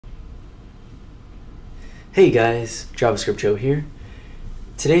Hey guys, JavaScript Joe here.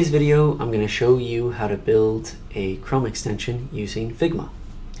 Today's video I'm going to show you how to build a Chrome extension using Figma.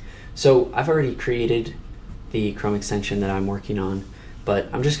 So I've already created the Chrome extension that I'm working on, but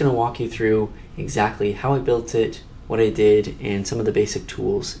I'm just going to walk you through exactly how I built it, what I did, and some of the basic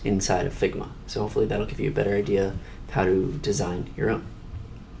tools inside of Figma. So hopefully that'll give you a better idea of how to design your own.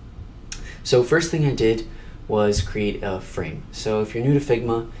 So first thing I did was create a frame. So if you're new to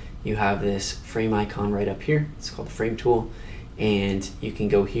Figma, you have this frame icon right up here. It's called the frame tool, and you can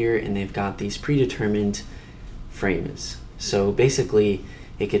go here and they've got these predetermined frames. So basically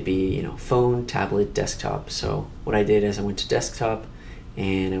it could be, phone, tablet, desktop. So what I did is I went to desktop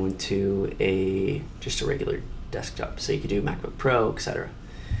and I went to just a regular desktop. So you could do MacBook Pro, etc.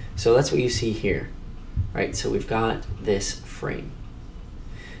 So that's what you see here, right? So we've got this frame.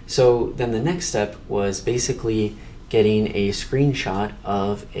 So then the next step was basically getting a screenshot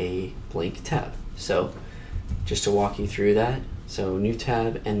of a blank tab. So just to walk you through that, so new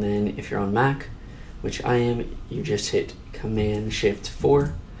tab, and then if you're on Mac, which I am, you just hit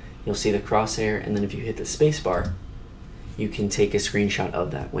Command-Shift-4, you'll see the crosshair, and then if you hit the space bar, you can take a screenshot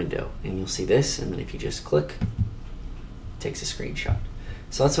of that window, and you'll see this, and then if you just click, it takes a screenshot.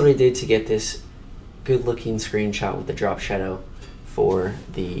 So that's what I did to get this good looking screenshot with the drop shadow for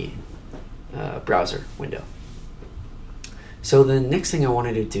the browser window. So the next thing I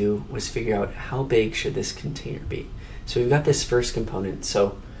wanted to do was figure out how big should this container be. So we've got this first component.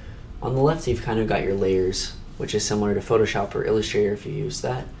 So on the left, you've kind of got your layers, which is similar to Photoshop or Illustrator if you use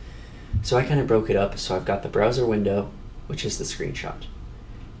that. So I kind of broke it up. So I've got the browser window, which is the screenshot.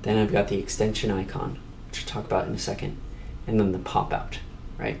 Then I've got the extension icon, which I'll talk about in a second, and then the pop-out,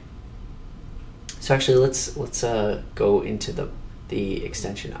 right? So actually, let's go into the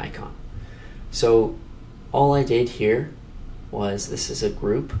extension icon. So all I did here was, this is a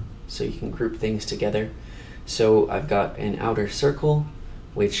group, so you can group things together. So I've got an outer circle,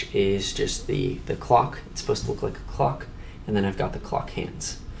 which is just the clock. It's supposed to look like a clock, and then I've got the clock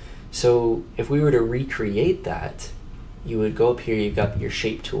hands. So if we were to recreate that, you would go up here, you've got your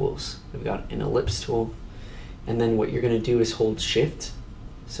shape tools. We've got an ellipse tool, and then what you're gonna do is hold shift,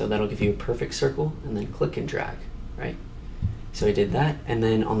 so that'll give you a perfect circle, and then click and drag, right? So I did that, and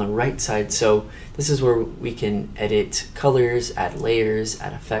then on the right side, so this is where we can edit colors, add layers,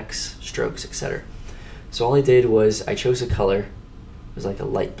 add effects, strokes, etc. So all I did was I chose a color. It was like a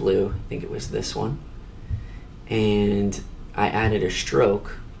light blue, I think it was this one, and I added a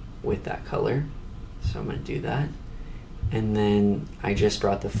stroke with that color. So I'm going to do that, and then I just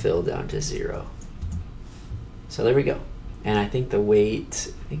brought the fill down to 0. So there we go. And I think the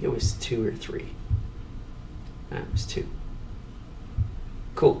weight, I think it was 2 or 3. No, it was 2.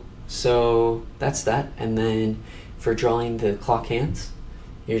 Cool, so that's that. And then for drawing the clock hands,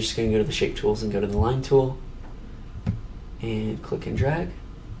 you're just going to go to the shape tools and go to the line tool and click and drag.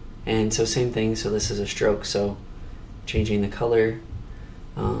 And so same thing, so this is a stroke, so changing the color,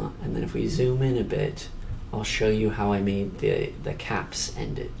 and then if we zoom in a bit, I'll show you how I made the caps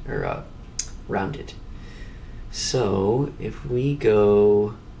ended, or rounded. So if we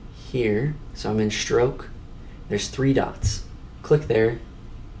go here, so I'm in stroke, there's 3 dots. Click there,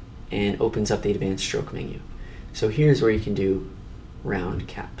 and opens up the advanced stroke menu. So here's where you can do round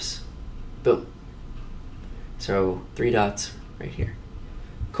caps. Boom. So 3 dots right here.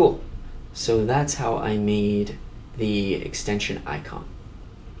 Cool. So that's how I made the extension icon.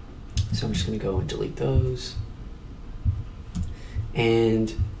 So I'm just gonna go and delete those.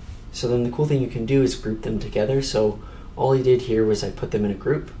 And so then the cool thing you can do is group them together. So all I did here was I put them in a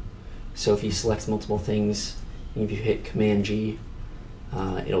group. So if you select multiple things, and if you hit Command G,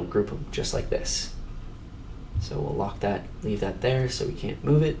 it'll group them just like this. So we'll lock that, leave that there so we can't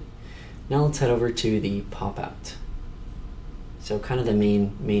move it. Now let's head over to the pop-out. So kind of the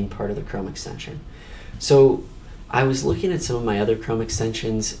main part of the Chrome extension. So I was looking at some of my other Chrome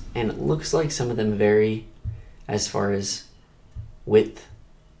extensions, and it looks like some of them vary as far as width.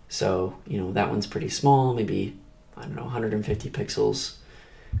 So, that one's pretty small, maybe, 150 pixels,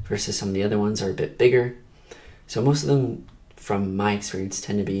 versus some of the other ones are a bit bigger. So most of them, from my experience,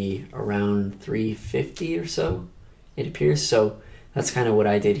 tend to be around 350 or so, it appears. So that's kind of what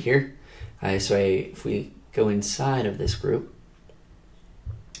I did here. If we go inside of this group,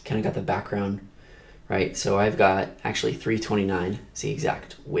 kind of got the background, right? So I've got actually 329 is the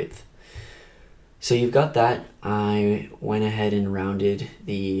exact width. So you've got that. I went ahead and rounded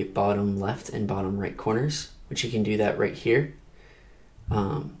the bottom left and bottom right corners, which you can do that right here.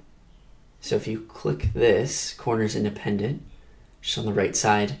 So if you click this, corners independent, just on the right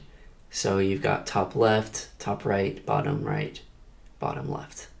side. So you've got top left, top right, bottom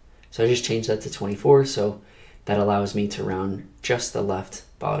left. So I just changed that to 24, so that allows me to round just the left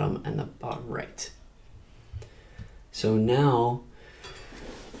bottom and the bottom right. So now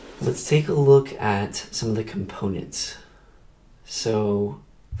let's take a look at some of the components. So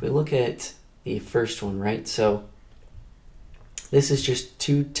if we look at the first one, right? So this is just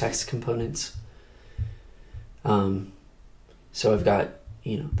two text components. So I've got,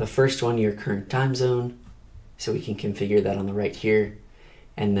 the first one, your current time zone. So we can configure that on the right here.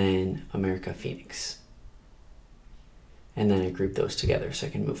 And then America Phoenix. And then I group those together so I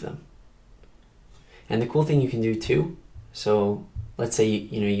can move them. And the cool thing you can do too, so let's say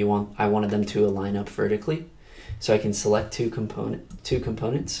I wanted them to align up vertically. So I can select two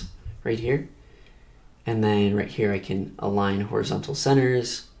components right here. And then right here I can align horizontal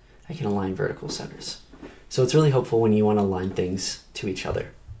centers, I can align vertical centers. So it's really helpful when you want to align things to each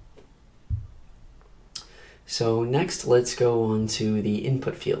other. So next, let's go on to the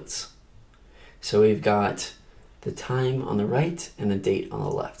input fields. So we've got the time on the right and the date on the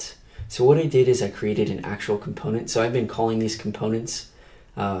left. So what I did is I created an actual component. So I've been calling these components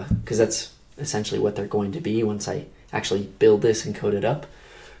because that's essentially what they're going to be once I actually build this and code it up.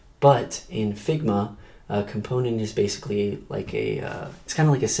 But in Figma, a component is basically like it's kind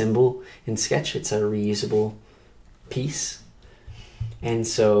of like a symbol. In Sketch, it's a reusable piece. And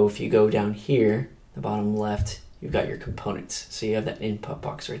so if you go down here, the bottom left, you've got your components. So you have that input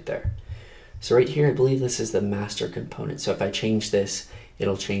box right there. So right here, I believe this is the master component. So if I change this,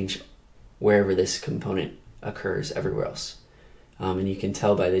 it'll change wherever this component occurs everywhere else. And you can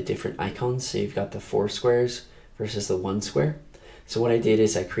tell by the different icons. So you've got the 4 squares versus the 1 square. So what I did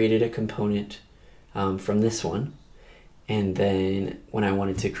is I created a component from this one. And then when I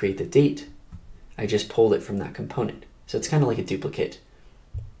wanted to create the date, I just pulled it from that component. So it's kind of like a duplicate.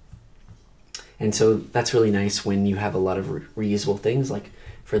 And so that's really nice when you have a lot of reusable things, like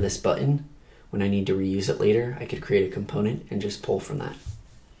for this button, when I need to reuse it later, I could create a component and just pull from that.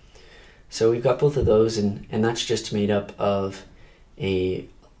 So we've got both of those, and that's just made up of a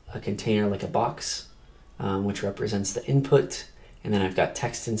container, like a box, which represents the input, and then I've got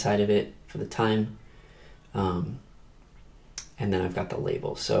text inside of it for the time, and then I've got the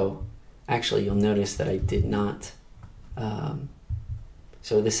label. So actually you'll notice that I did not,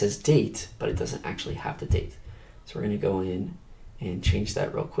 so this says date, but it doesn't actually have the date. So we're going to go in and change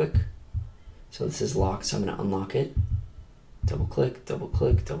that real quick. So this is locked, so I'm going to unlock it. Double click, double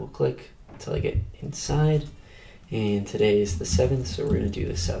click, double click until I get inside. And today is the 7th, so we're going to do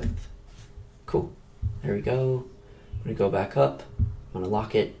the 7th. Cool. There we go. I'm going to go back up. I'm going to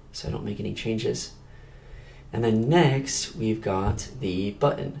lock it so I don't make any changes. And then next, we've got the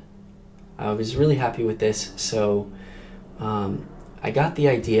button. I was really happy with this. So I got the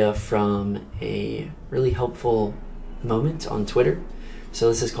idea from a really helpful moment on Twitter. So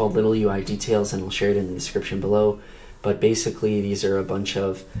this is called Little UI Details, and I'll share it in the description below. But basically, these are a bunch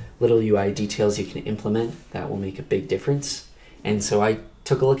of little UI details you can implement that will make a big difference. And so I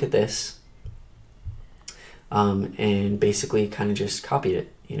took a look at this and basically kind of just copied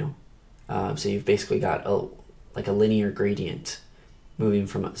it, So you've basically got like a linear gradient moving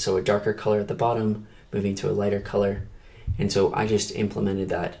from, so a darker color at the bottom, moving to a lighter color. And so I just implemented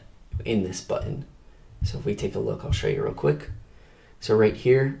that in this button. So if we take a look, I'll show you real quick. So right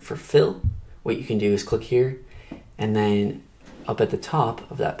here for fill, what you can do is click here, and then up at the top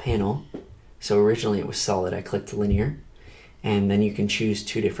of that panel, so originally it was solid, I clicked linear, and then you can choose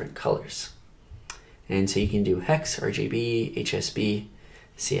 2 different colors. And so you can do hex, RGB, HSB,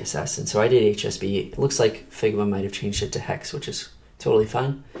 CSS. And so I did HSB. It looks like Figma might have changed it to hex, which is totally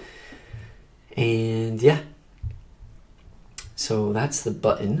fine. And yeah, so that's the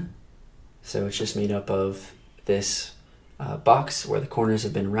button. So it's just made up of this box where the corners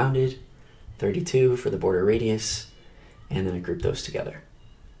have been rounded, 32 for the border radius, and then I group those together.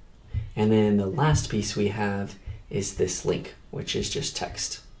 And then the last piece we have is this link, which is just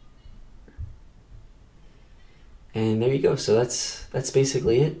text. And there you go. So that's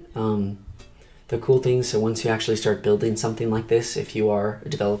basically it. The cool thing, so once you actually start building something like this, if you are a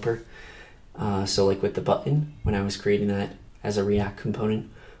developer, so like with the button, when I was creating that as a React component,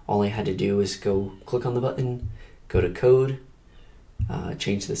 all I had to do was go click on the button, go to code,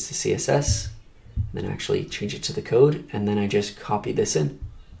 change this to CSS, and then actually change it to the code, and then I just copy this in.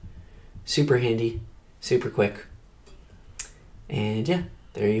 Super handy, super quick. And yeah,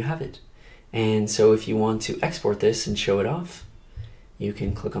 there you have it. And so if you want to export this and show it off, you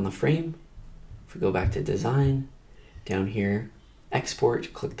can click on the frame. If we go back to design, down here,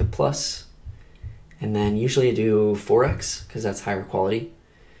 export, click the plus, and then usually I do 4x because that's higher quality,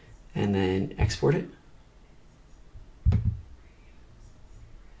 and then export it.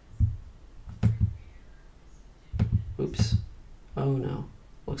 Oops. Oh no.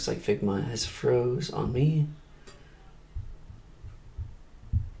 Looks like Figma has froze on me.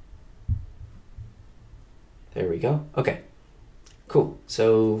 There we go. Okay. Cool.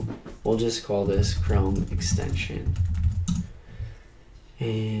 So we'll just call this Chrome extension.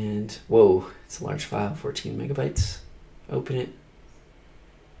 And whoa, it's a large file, 14 megabytes. Open it.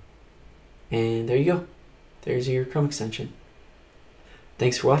 And there you go. There's your Chrome extension.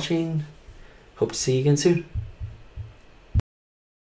 Thanks for watching. Hope to see you again soon.